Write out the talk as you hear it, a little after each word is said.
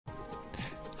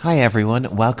Hi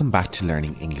everyone, welcome back to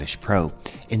Learning English Pro.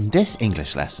 In this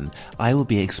English lesson, I will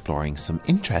be exploring some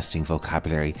interesting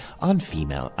vocabulary on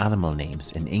female animal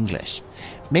names in English.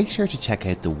 Make sure to check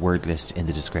out the word list in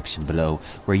the description below,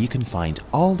 where you can find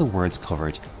all the words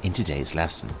covered in today's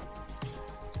lesson.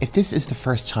 If this is the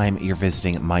first time you're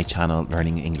visiting my channel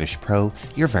Learning English Pro,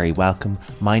 you're very welcome.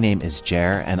 My name is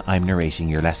Jer and I'm narrating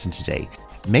your lesson today.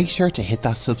 Make sure to hit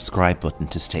that subscribe button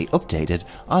to stay updated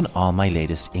on all my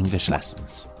latest English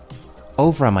lessons.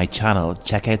 Over on my channel,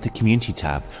 check out the community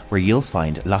tab where you'll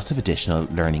find lots of additional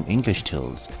learning English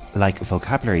tools like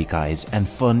vocabulary guides and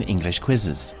fun English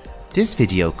quizzes. This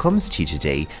video comes to you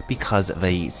today because of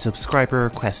a subscriber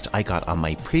request I got on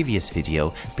my previous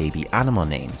video, Baby Animal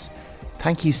Names.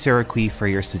 Thank you Siraqui for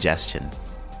your suggestion.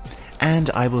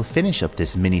 And I will finish up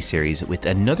this mini-series with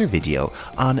another video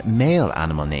on male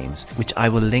animal names, which I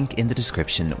will link in the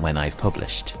description when I've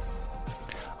published.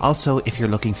 Also, if you're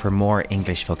looking for more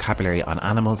English vocabulary on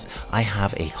animals, I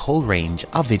have a whole range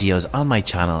of videos on my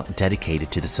channel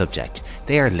dedicated to the subject.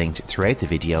 They are linked throughout the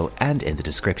video and in the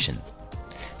description.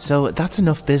 So that's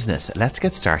enough business, let's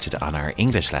get started on our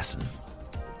English lesson.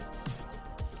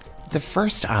 The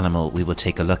first animal we will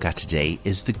take a look at today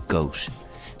is the goat.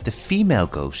 The female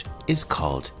goat is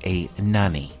called a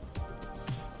nanny.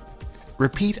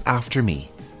 Repeat after me.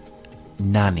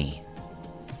 Nanny.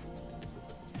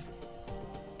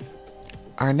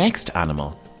 Our next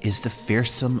animal is the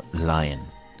fearsome lion.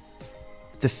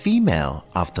 The female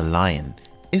of the lion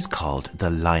is called the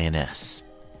lioness.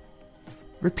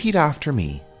 Repeat after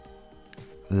me.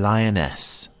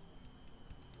 Lioness.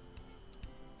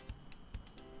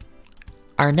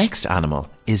 Our next animal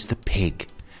is the pig.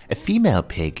 A female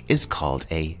pig is called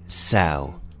a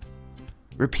sow.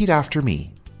 Repeat after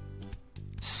me.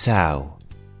 Sow.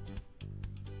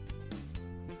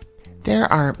 There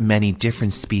are many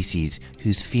different species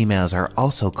whose females are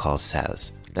also called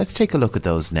sows. Let's take a look at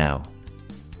those now.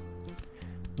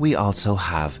 We also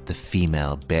have the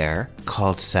female bear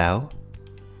called sow,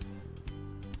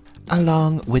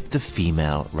 along with the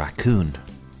female raccoon.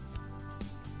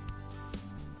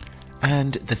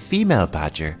 And the female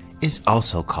badger is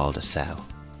also called a sow.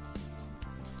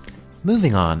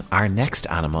 Moving on, our next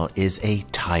animal is a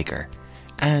tiger,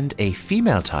 and a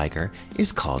female tiger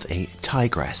is called a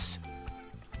tigress.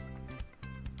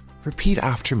 Repeat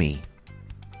after me.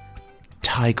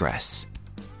 Tigress.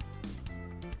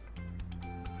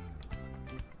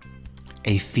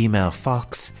 A female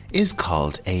fox is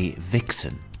called a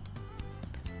vixen.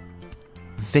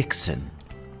 Vixen.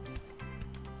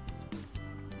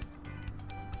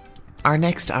 Our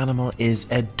next animal is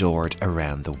adored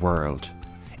around the world.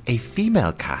 A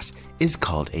female cat is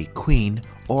called a queen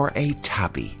or a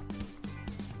tabby.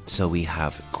 So we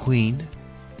have queen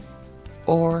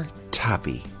or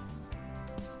tabby.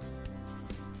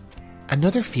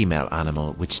 Another female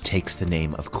animal which takes the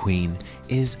name of queen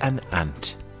is an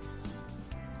ant.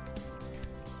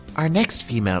 Our next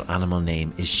female animal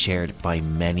name is shared by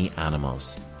many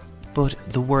animals, but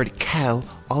the word cow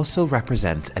also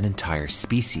represents an entire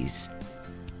species.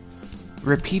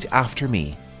 Repeat after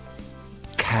me.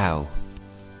 Cow.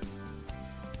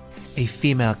 A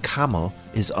female camel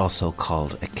is also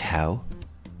called a cow,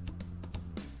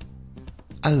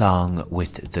 along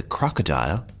with the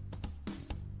crocodile,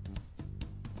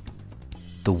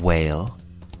 the whale,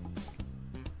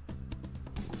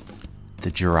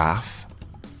 the giraffe,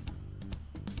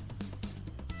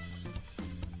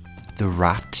 the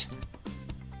rat,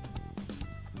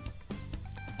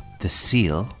 the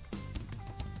seal,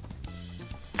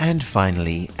 and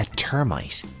finally a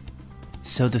termite.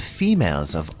 So the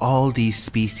females of all these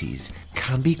species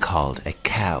can be called a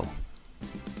cow.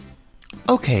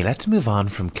 Okay, let's move on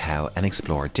from cow and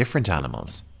explore different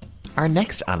animals. Our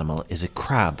next animal is a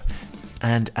crab,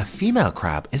 and a female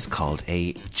crab is called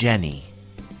a jenny.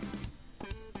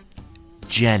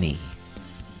 Jenny.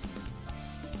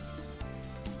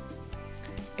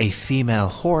 A female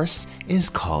horse is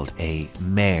called a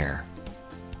mare.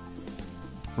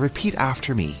 Repeat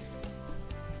after me.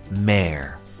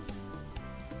 Mare.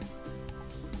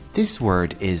 This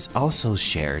word is also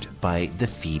shared by the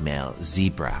female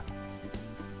zebra.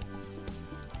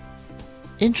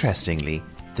 Interestingly,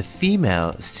 the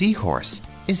female seahorse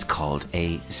is called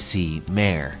a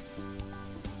Seamare.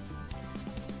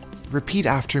 Repeat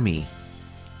after me.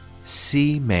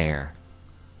 Seamare.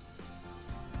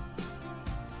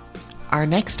 Our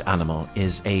next animal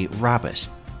is a rabbit.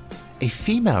 A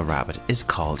female rabbit is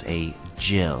called a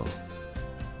Jill.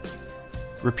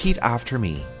 Repeat after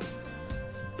me.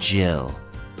 Jill.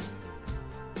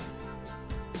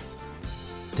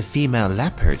 The female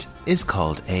leopard is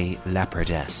called a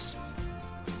Leopardess.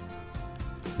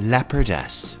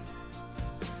 Leopardess.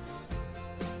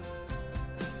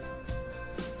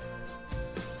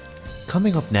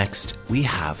 Coming up next, we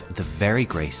have the very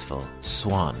graceful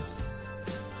Swan.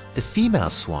 The female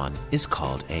swan is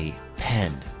called a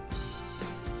pen.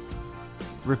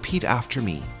 Repeat after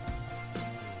me.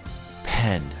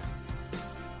 Pen.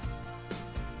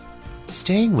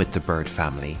 Staying with the bird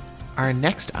family, our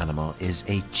next animal is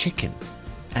a chicken,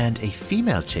 and a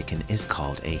female chicken is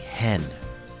called a hen.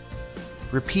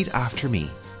 Repeat after me.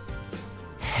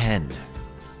 Hen.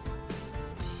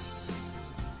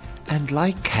 And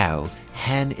like cow,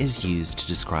 hen is used to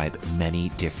describe many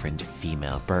different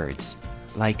female birds,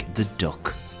 like the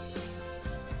duck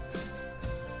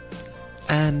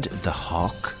and the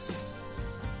hawk,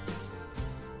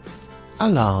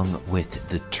 along with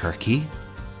the turkey.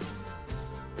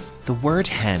 The word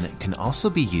hen can also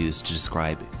be used to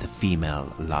describe the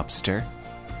female lobster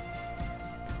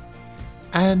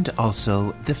and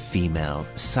also the female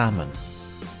salmon.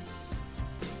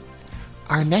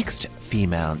 Our next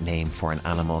female name for an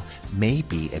animal may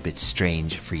be a bit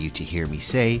strange for you to hear me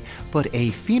say, but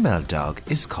a female dog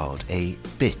is called a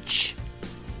bitch.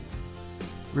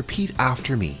 Repeat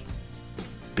after me.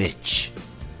 Bitch.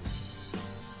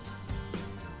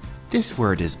 This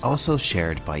word is also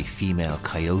shared by female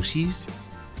coyotes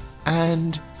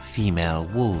and female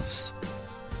wolves.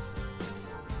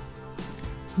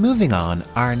 Moving on,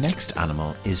 our next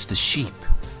animal is the sheep,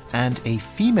 and a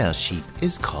female sheep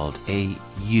is called a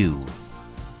ewe.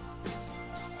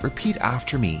 Repeat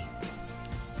after me.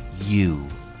 Ewe.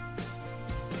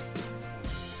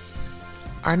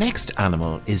 Our next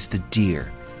animal is the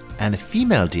deer, and a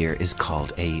female deer is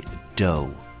called a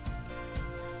doe.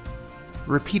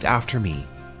 Repeat after me.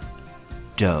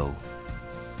 Doe.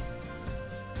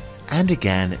 And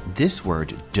again, this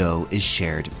word doe is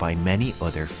shared by many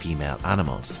other female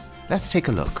animals. Let's take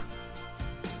a look.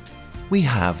 We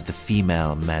have the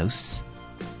female mouse,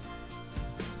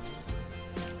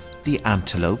 the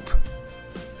antelope,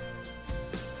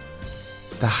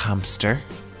 the hamster,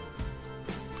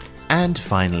 and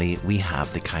finally we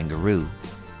have the kangaroo.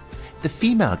 The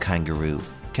female kangaroo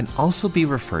can also be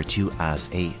referred to as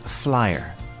a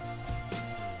flyer.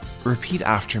 Repeat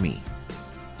after me.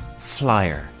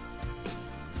 Flyer.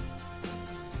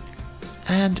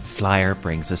 And flyer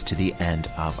brings us to the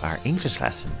end of our English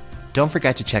lesson. Don't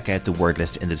forget to check out the word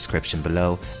list in the description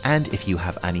below, and if you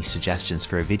have any suggestions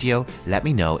for a video, let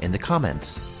me know in the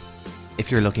comments. If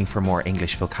you're looking for more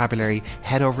English vocabulary,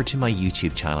 head over to my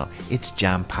YouTube channel. It's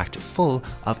jam-packed full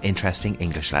of interesting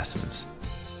English lessons.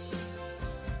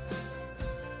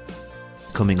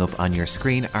 Coming up on your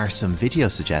screen are some video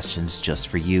suggestions just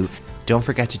for you. Don't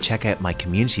forget to check out my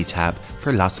community tab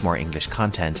for lots more English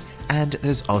content, and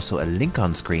there's also a link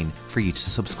on screen for you to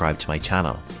subscribe to my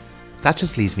channel. That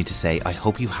just leaves me to say I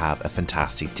hope you have a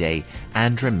fantastic day,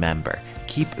 and remember,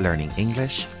 keep learning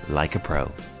English like a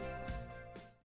pro.